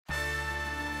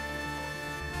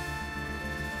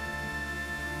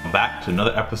welcome back to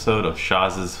another episode of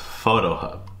Shaz's Photo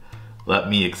Hub. Let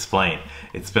me explain.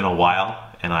 It's been a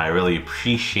while and I really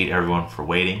appreciate everyone for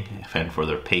waiting and for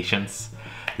their patience.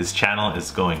 This channel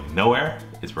is going nowhere.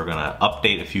 We're gonna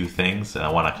update a few things and I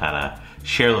wanna kinda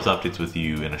share those updates with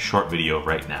you in a short video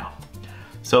right now.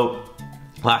 So,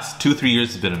 last 2-3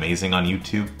 years has been amazing on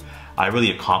YouTube. I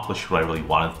really accomplished what I really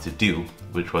wanted to do,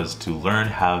 which was to learn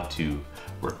how to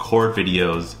record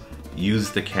videos, use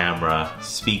the camera,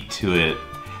 speak to it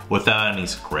without any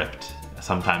script.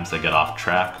 Sometimes I get off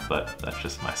track, but that's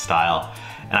just my style.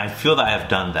 And I feel that I have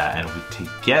done that, and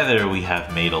together we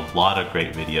have made a lot of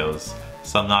great videos.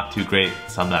 Some not too great,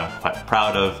 some that I'm quite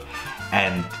proud of.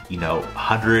 And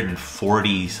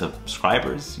 140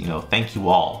 subscribers, thank you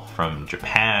all, from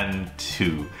Japan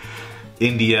to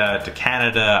India to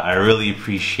Canada. I really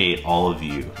appreciate all of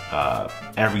you,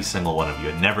 every single one of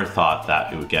you. I never thought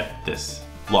that it would get this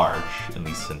large, at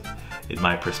least in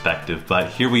my perspective, but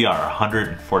here we are,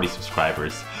 140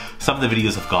 subscribers. Some of the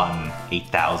videos have gotten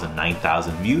 8,000,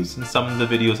 9,000 views, and some of the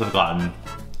videos have gotten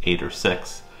 8 or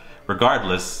 6.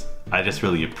 Regardless, I just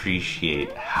really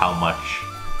appreciate how much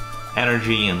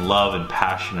energy and love and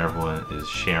passion everyone is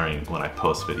sharing when I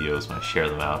post videos, when I share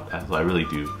them out. And I really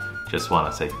do just want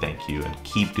to say thank you, and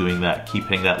keep doing that. Keep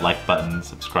hitting that like button,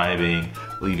 subscribing,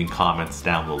 leaving comments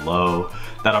down below.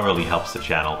 That really helps the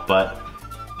channel. But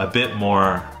a bit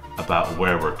more about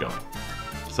where we're going.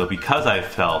 So because I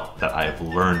felt that I've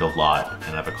learned a lot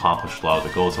and I've accomplished a lot of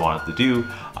the goals I wanted to do,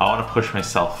 I want to push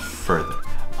myself further.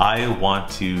 I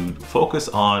want to focus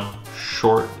on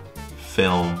short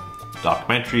film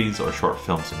documentaries or short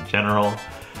films in general.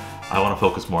 I want to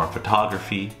focus more on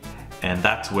photography, and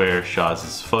that's where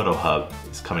Shaz's Photo Hub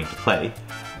is coming to play.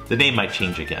 The name might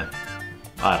change again.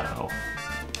 I don't know.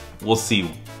 We'll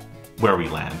see where we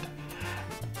land.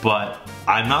 But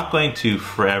I'm not going to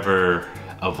forever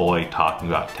avoid talking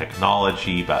about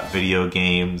technology, about video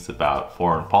games, about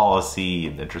foreign policy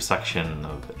and the intersection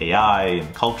of AI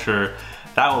and culture.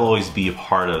 That will always be a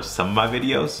part of some of my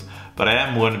videos, but I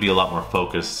am going to be a lot more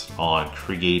focused on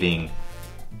creating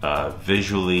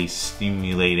visually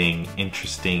stimulating,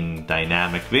 interesting,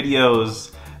 dynamic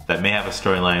videos that may have a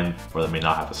storyline or that may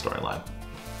not have a storyline.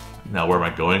 Now, where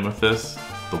am I going with this?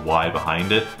 The why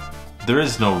behind it? There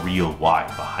is no real why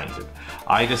behind it.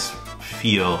 I just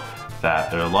feel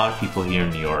that there are a lot of people here in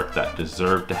New York that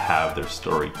deserve to have their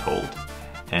story told.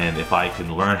 And if I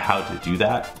can learn how to do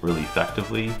that really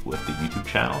effectively with the YouTube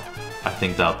channel, I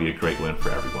think that'll be a great win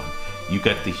for everyone. You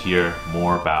get to hear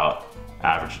more about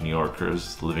average New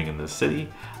Yorkers living in the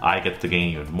city. I get to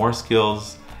gain even more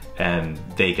skills, and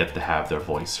they get to have their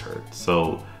voice heard.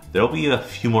 So there'll be a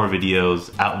few more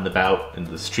videos out and about in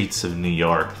the streets of New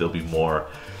York. There'll be more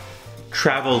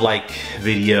travel-like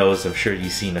videos. I'm sure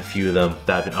you've seen a few of them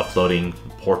that I've been uploading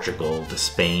from Portugal to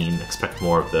Spain. Expect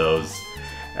more of those.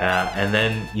 And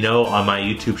then, on my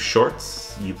YouTube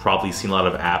shorts, you've probably seen a lot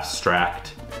of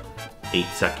abstract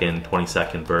 8-second,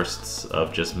 20-second bursts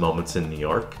of just moments in New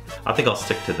York. I think I'll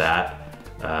stick to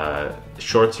that.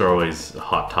 Shorts are always a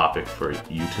hot topic for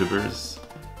YouTubers.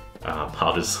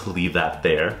 I'll just leave that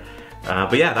there.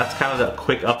 But yeah, that's kind of the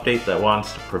quick update that I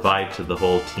wanted to provide to the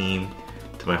whole team,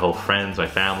 to my whole friends, my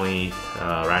family,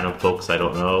 random folks I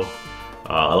don't know.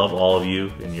 I love all of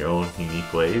you in your own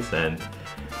unique ways, and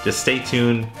just stay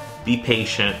tuned, be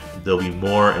patient. There'll be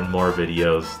more and more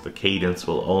videos. The cadence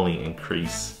will only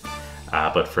increase.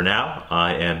 But for now,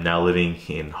 I am now living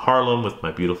in Harlem with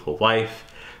my beautiful wife,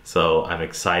 so I'm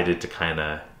excited to kind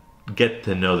of get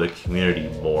to know the community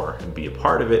more and be a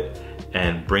part of it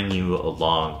and bring you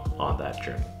along on that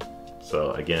journey.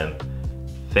 So again,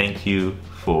 thank you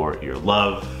for your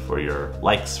love, for your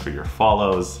likes, for your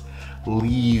follows.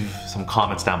 Leave some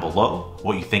comments down below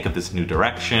what you think of this new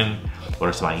direction. What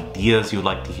are some ideas you'd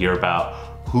like to hear about?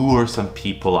 Who are some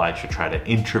people I should try to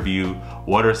interview?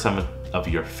 What are some of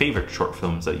your favorite short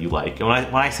films that you like? And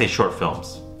when I say short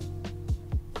films,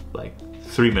 like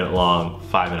 3-minute long,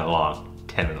 5-minute long,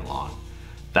 10-minute long.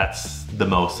 That's the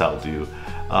most I'll do.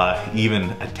 Even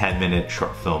a 10-minute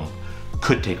short film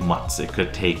could take months. It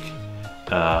could take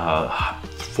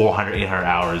 400, 800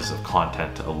 hours of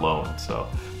content alone. So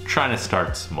trying to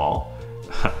start small.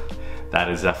 That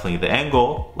is definitely the end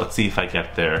goal. Let's see if I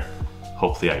get there.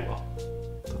 Hopefully I will.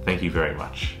 So thank you very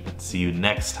much, and see you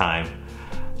next time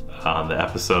on the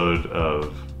episode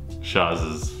of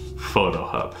Shaz's Photo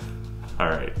Hub. All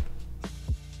right.